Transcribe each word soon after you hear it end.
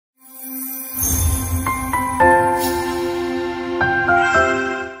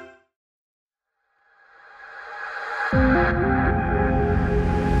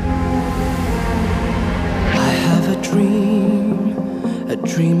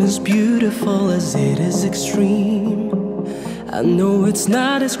as beautiful as it is extreme. I know it's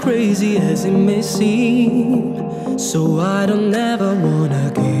not as crazy as it may seem, so I don't ever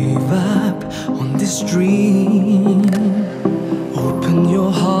wanna give up on this dream. Open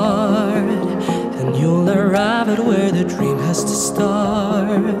your heart and you'll arrive at where the dream has to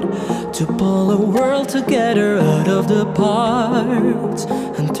start, to pull a world together out of the parts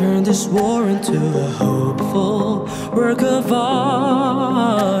and turn this war into a hopeful work of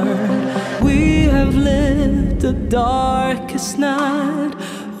art. We have lived the darkest night,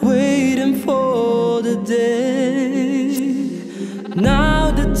 waiting for the day.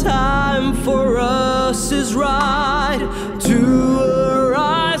 Now the time for us is right to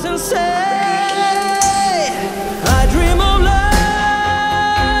arise and say, I dream of love,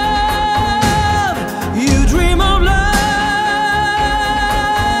 you dream of love,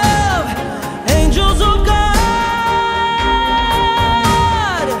 angels of God,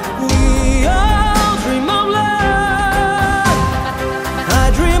 we all dream of love.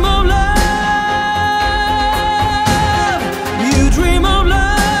 I dream of love, you dream of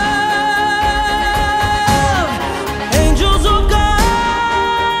love, angels of God,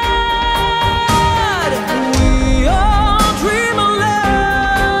 we all dream of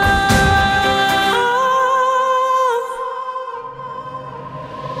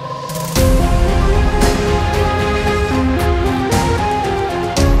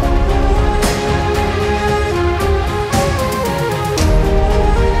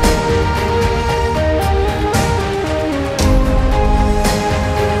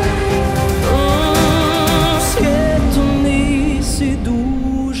Svijetom nisi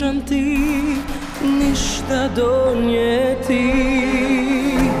dužan ti ništa donijeti.